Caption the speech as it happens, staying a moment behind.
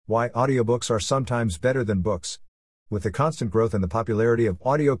Why audiobooks are sometimes better than books. With the constant growth in the popularity of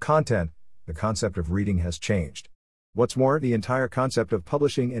audio content, the concept of reading has changed. What's more, the entire concept of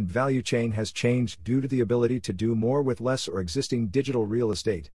publishing and value chain has changed due to the ability to do more with less or existing digital real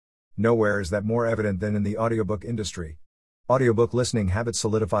estate. Nowhere is that more evident than in the audiobook industry. Audiobook listening habits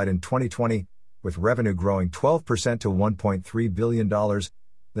solidified in 2020, with revenue growing 12% to $1.3 billion,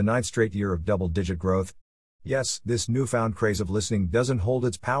 the ninth straight year of double-digit growth. Yes, this newfound craze of listening doesn't hold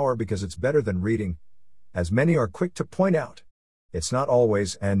its power because it's better than reading, as many are quick to point out. It's not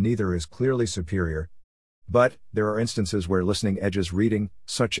always, and neither is clearly superior. But there are instances where listening edges reading,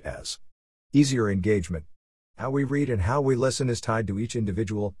 such as easier engagement. How we read and how we listen is tied to each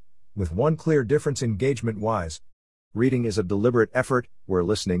individual, with one clear difference engagement-wise. Reading is a deliberate effort, where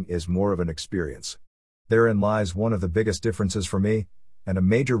listening is more of an experience. Therein lies one of the biggest differences for me, and a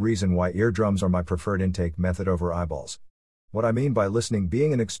major reason why eardrums are my preferred intake method over eyeballs. What I mean by listening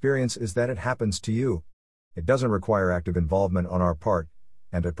being an experience is that it happens to you. It doesn't require active involvement on our part,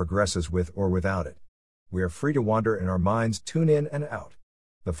 and it progresses with or without it. We are free to wander in our minds, tune in and out.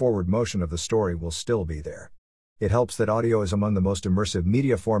 The forward motion of the story will still be there. It helps that audio is among the most immersive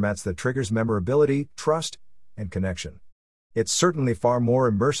media formats that triggers memorability, trust, and connection. It's certainly far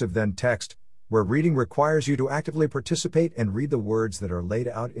more immersive than text, where reading requires you to actively participate and read the words that are laid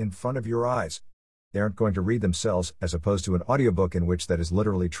out in front of your eyes. They aren't going to read themselves, as opposed to an audiobook in which that is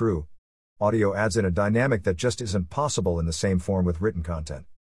literally true. Audio adds in a dynamic that just isn't possible in the same form with written content.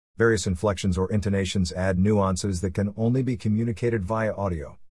 Various inflections or intonations add nuances that can only be communicated via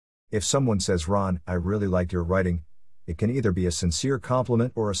audio. If someone says, "Ron, I really like your writing," it can either be a sincere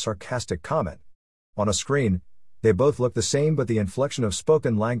compliment or a sarcastic comment. On a screen, they both look the same, but the inflection of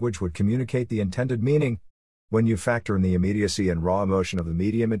spoken language would communicate the intended meaning. When you factor in the immediacy and raw emotion of the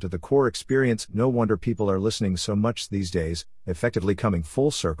medium into the core experience, no wonder people are listening so much these days, effectively coming full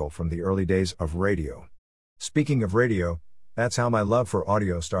circle from the early days of radio. Speaking of radio, that's how my love for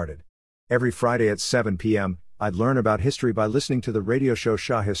audio started. Every Friday at 7 p.m., I'd learn about history by listening to the radio show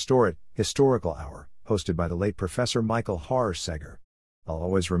Shah Historit, Historical Hour, hosted by the late Professor Michael Harr-Seger. I'll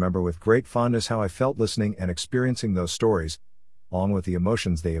always remember with great fondness how I felt listening and experiencing those stories, along with the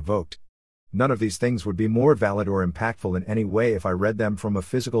emotions they evoked. None of these things would be more valid or impactful in any way if I read them from a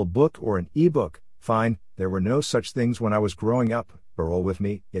physical book or an e-book. Fine, there were no such things when I was growing up, but roll with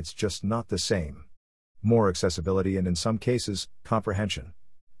me, it's just not the same. More accessibility and in some cases, comprehension.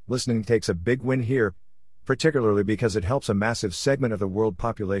 Listening takes a big win here, particularly because it helps a massive segment of the world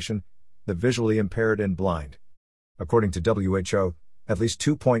population, the visually impaired and blind. According to WHO, at least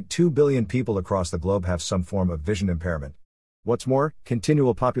 2.2 billion people across the globe have some form of vision impairment. What's more,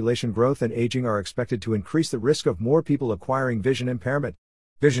 continual population growth and aging are expected to increase the risk of more people acquiring vision impairment.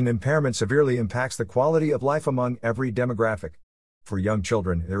 Vision impairment severely impacts the quality of life among every demographic. For young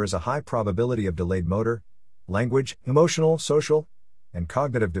children, there is a high probability of delayed motor, language, emotional, social, and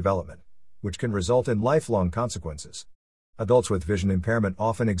cognitive development, which can result in lifelong consequences. Adults with vision impairment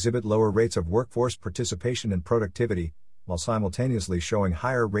often exhibit lower rates of workforce participation and productivity, while simultaneously showing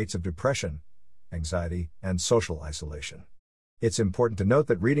higher rates of depression, anxiety, and social isolation. It's important to note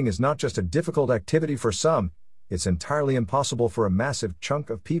that reading is not just a difficult activity for some, it's entirely impossible for a massive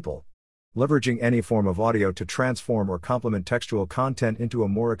chunk of people. Leveraging any form of audio to transform or complement textual content into a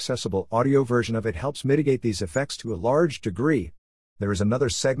more accessible audio version of it helps mitigate these effects to a large degree. There is another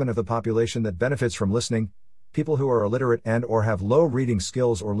segment of the population that benefits from listening: people who are illiterate and/or have low reading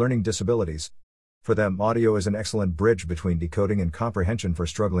skills or learning disabilities. For them, audio is an excellent bridge between decoding and comprehension for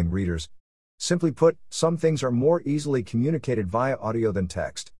struggling readers. Simply put, some things are more easily communicated via audio than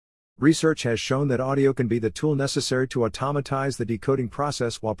text. Research has shown that audio can be the tool necessary to automatize the decoding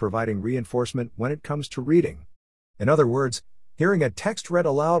process while providing reinforcement when it comes to reading. In other words, hearing a text read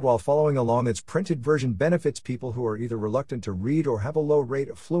aloud while following along its printed version benefits people who are either reluctant to read or have a low rate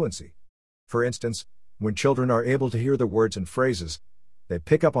of fluency. For instance, when children are able to hear the words and phrases, they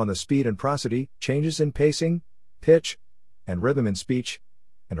pick up on the speed and prosody, changes in pacing, pitch, and rhythm in speech,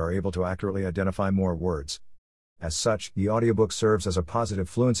 and are able to accurately identify more words. As such, the audiobook serves as a positive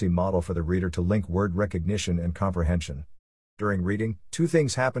fluency model for the reader to link word recognition and comprehension. During reading, two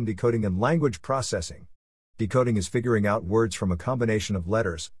things happen: decoding and language processing. Decoding is figuring out words from a combination of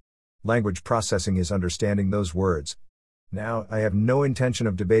letters. Language processing is understanding those words. Now, I have no intention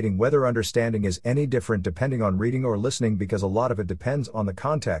of debating whether understanding is any different depending on reading or listening, because a lot of it depends on the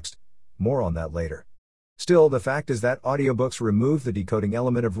context. More on that later. Still, the fact is that audiobooks remove the decoding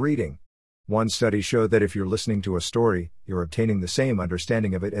element of reading. One study showed that if you're listening to a story, you're obtaining the same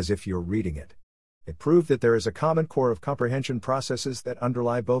understanding of it as if you're reading it. It proved that there is a common core of comprehension processes that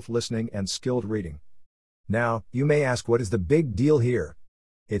underlie both listening and skilled reading. Now, you may ask, what is the big deal here?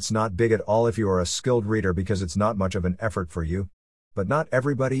 It's not big at all if you are a skilled reader because it's not much of an effort for you. But not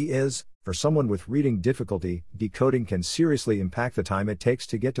everybody is. For someone with reading difficulty, decoding can seriously impact the time it takes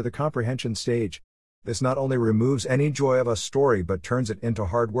to get to the comprehension stage. This not only removes any joy of a story but turns it into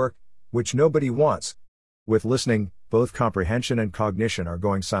hard work, which nobody wants. With listening, both comprehension and cognition are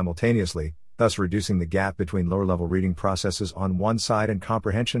going simultaneously, thus reducing the gap between lower-level reading processes on one side and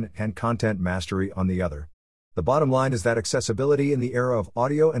comprehension and content mastery on the other. The bottom line is that accessibility in the era of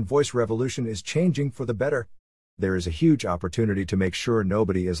audio and voice revolution is changing for the better. There is a huge opportunity to make sure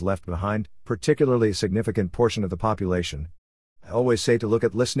nobody is left behind, particularly a significant portion of the population. I always say to look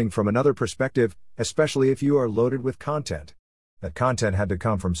at listening from another perspective, especially if you are loaded with content. That content had to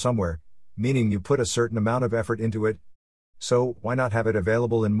come from somewhere, meaning you put a certain amount of effort into it. So, why not have it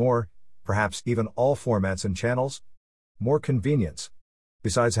available in more, perhaps even all formats and channels? More convenience.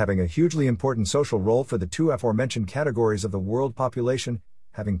 Besides having a hugely important social role for the two aforementioned categories of the world population,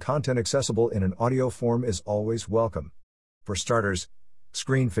 having content accessible in an audio form is always welcome. For starters,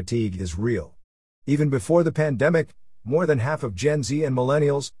 screen fatigue is real. Even before the pandemic, more than half of Gen Z and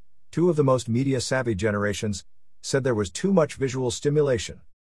Millennials, two of the most media-savvy generations, said there was too much visual stimulation.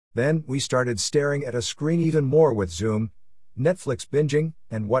 Then, we started staring at a screen even more with Zoom, Netflix binging,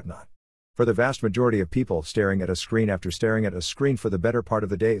 and whatnot. For the vast majority of people, staring at a screen after staring at a screen for the better part of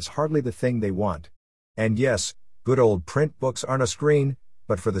the day is hardly the thing they want. And yes, good old print books aren't a screen,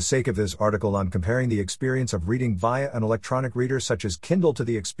 but for the sake of this article I'm comparing the experience of reading via an electronic reader such as Kindle to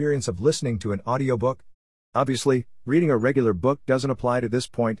the experience of listening to an audiobook. Obviously, reading a regular book doesn't apply to this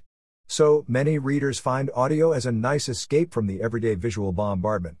point. So, many readers find audio as a nice escape from the everyday visual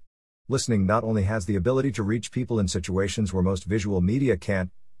bombardment. Listening not only has the ability to reach people in situations where most visual media can't,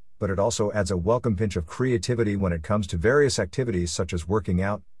 but it also adds a welcome pinch of creativity when it comes to various activities such as working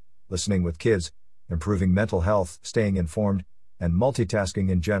out, listening with kids, improving mental health, staying informed, and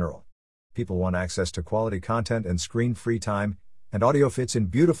multitasking in general. People want access to quality content and screen-free time, and audio fits in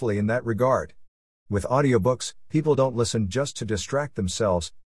beautifully in that regard. With audiobooks, people don't listen just to distract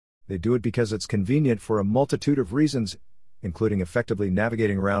themselves. They do it because it's convenient for a multitude of reasons, including effectively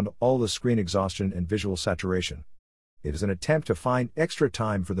navigating around all the screen exhaustion and visual saturation. It is an attempt to find extra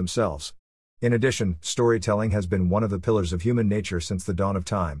time for themselves. In addition, storytelling has been one of the pillars of human nature since the dawn of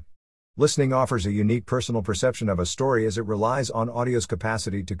time. Listening offers a unique personal perception of a story as it relies on audio's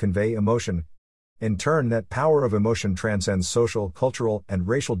capacity to convey emotion. In turn, that power of emotion transcends social, cultural, and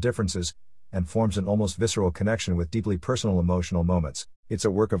racial differences, and forms an almost visceral connection with deeply personal emotional moments. It's a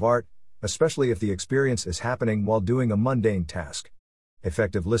work of art, especially if the experience is happening while doing a mundane task.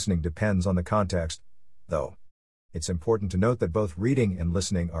 Effective listening depends on the context, though. It's important to note that both reading and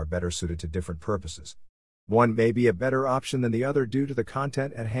listening are better suited to different purposes. One may be a better option than the other due to the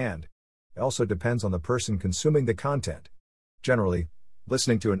content at hand. It also depends on the person consuming the content. Generally,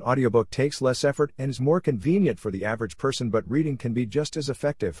 listening to an audiobook takes less effort and is more convenient for the average person, but reading can be just as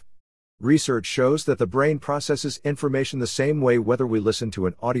effective. Research shows that the brain processes information the same way whether we listen to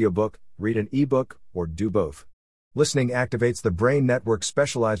an audiobook, read an ebook, or do both. Listening activates the brain network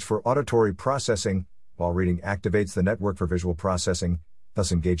specialized for auditory processing, while reading activates the network for visual processing,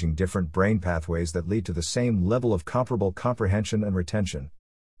 thus engaging different brain pathways that lead to the same level of comparable comprehension and retention.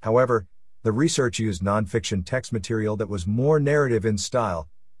 However, the research used non-fiction text material that was more narrative in style,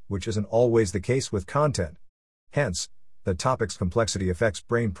 which isn't always the case with content. Hence, the topic's complexity affects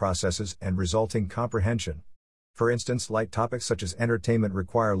brain processes and resulting comprehension. For instance, light topics such as entertainment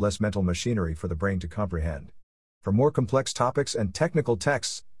require less mental machinery for the brain to comprehend. For more complex topics and technical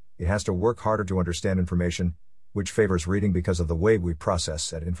texts, it has to work harder to understand information, which favors reading because of the way we process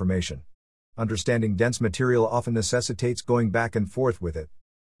said information. Understanding dense material often necessitates going back and forth with it.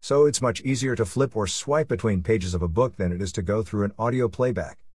 So it's much easier to flip or swipe between pages of a book than it is to go through an audio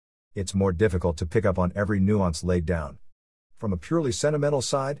playback. It's more difficult to pick up on every nuance laid down. From a purely sentimental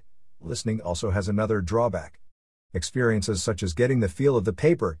side, listening also has another drawback. Experiences such as getting the feel of the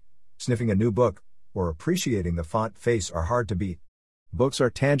paper, sniffing a new book, or appreciating the font face are hard to beat. Books are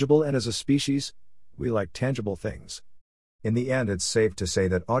tangible, and as a species, we like tangible things. In the end, it's safe to say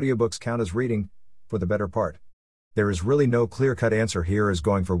that audiobooks count as reading, for the better part. There is really no clear-cut answer here, as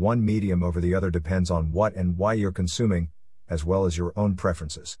going for one medium over the other depends on what and why you're consuming, as well as your own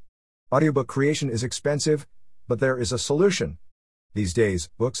preferences. Audiobook creation is expensive, but there is a solution. These days,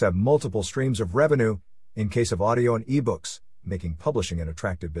 books have multiple streams of revenue, in case of audio and ebooks, making publishing an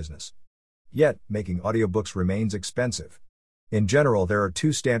attractive business. Yet, making audiobooks remains expensive. In general, there are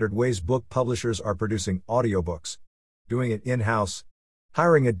two standard ways book publishers are producing audiobooks: doing it in-house,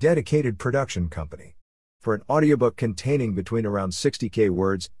 hiring a dedicated production company. For an audiobook containing between around 60,000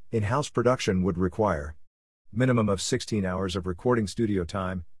 words, in-house production would require Minimum of 16 hours of recording studio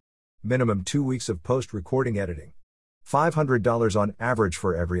time. Minimum 2 weeks of post-recording editing. $500 on average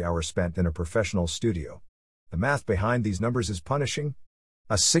for every hour spent in a professional studio. The math behind these numbers is punishing.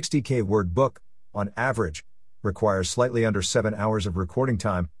 A 60K word book, on average, requires slightly under 7 hours of recording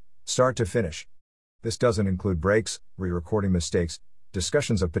time, start to finish. This doesn't include breaks, re-recording mistakes,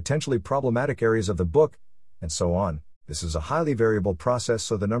 discussions of potentially problematic areas of the book, and so on. This is a highly variable process,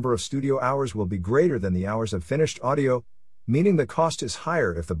 so the number of studio hours will be greater than the hours of finished audio, meaning the cost is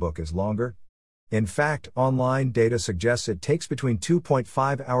higher if the book is longer. In fact, online data suggests it takes between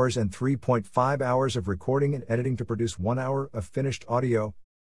 2.5 hours and 3.5 hours of recording and editing to produce 1 hour of finished audio.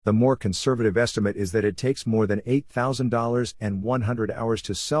 The more conservative estimate is that it takes more than $8,000 and 100 hours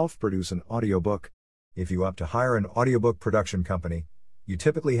to self-produce an audiobook. If you opt to hire an audiobook production company, you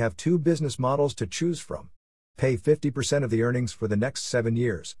typically have two business models to choose from. Pay 50% of the earnings for the next 7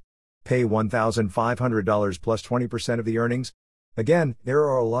 years. Pay $1,500 plus 20% of the earnings. Again, there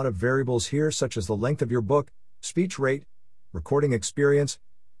are a lot of variables here, such as the length of your book, speech rate, recording experience,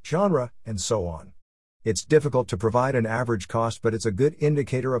 genre, and so on. It's difficult to provide an average cost, but it's a good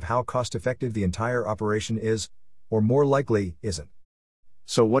indicator of how cost-effective the entire operation is, or more likely, isn't.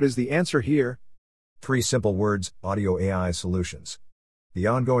 So what is the answer here? 3 simple words: audio AI solutions. The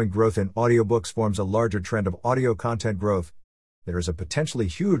ongoing growth in audiobooks forms a larger trend of audio content growth. There is a potentially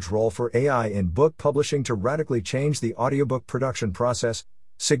huge role for AI in book publishing to radically change the audiobook production process,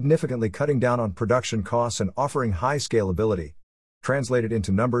 significantly cutting down on production costs and offering high scalability. Translated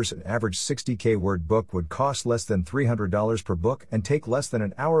into numbers, an average 60K word book would cost less than $300 per book and take less than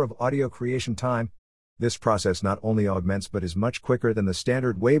an hour of audio creation time. This process not only augments but is much quicker than the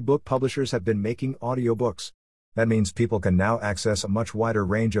standard way book publishers have been making audiobooks. That means people can now access a much wider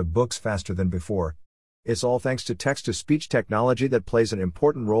range of books faster than before. It's all thanks to text-to-speech technology that plays an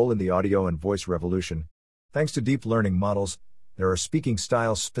important role in the audio and voice revolution. Thanks to deep learning models, there are speaking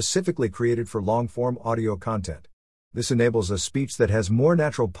styles specifically created for long-form audio content. This enables a speech that has more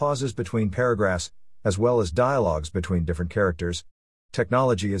natural pauses between paragraphs, as well as dialogues between different characters.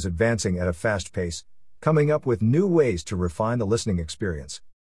 Technology is advancing at a fast pace, coming up with new ways to refine the listening experience.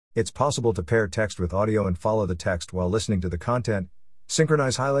 It's possible to pair text with audio and follow the text while listening to the content,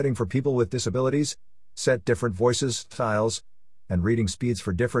 synchronize highlighting for people with disabilities, set different voices, styles, and reading speeds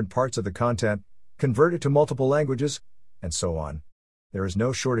for different parts of the content, convert it to multiple languages, and so on. There is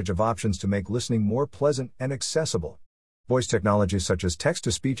no shortage of options to make listening more pleasant and accessible. Voice technologies such as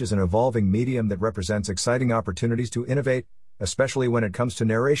text-to-speech is an evolving medium that represents exciting opportunities to innovate, especially when it comes to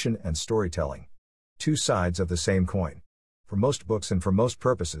narration and storytelling. Two sides of the same coin. For most books and for most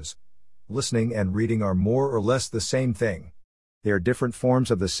purposes, listening and reading are more or less the same thing. They are different forms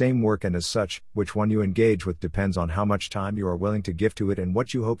of the same work, and as such, which one you engage with depends on how much time you are willing to give to it and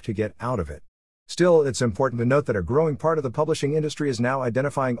what you hope to get out of it. Still, it's important to note that a growing part of the publishing industry is now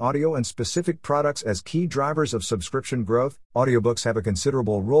identifying audio and specific products as key drivers of subscription growth. Audiobooks have a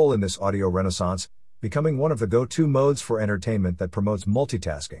considerable role in this audio renaissance, becoming one of the go-to modes for entertainment that promotes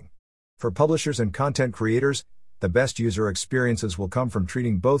multitasking. For publishers and content creators, the best user experiences will come from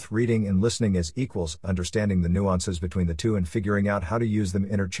treating both reading and listening as equals, understanding the nuances between the two and figuring out how to use them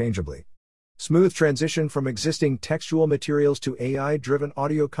interchangeably. Smooth transition from existing textual materials to AI-driven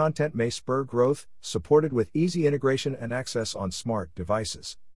audio content may spur growth, supported with easy integration and access on smart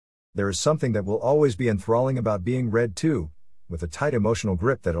devices. There is something that will always be enthralling about being read to, with a tight emotional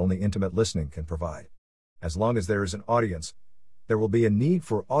grip that only intimate listening can provide. As long as there is an audience, there will be a need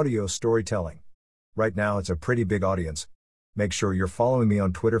for audio storytelling. Right now it's a pretty big audience. Make sure you're following me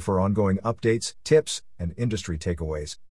on Twitter for ongoing updates, tips, and industry takeaways.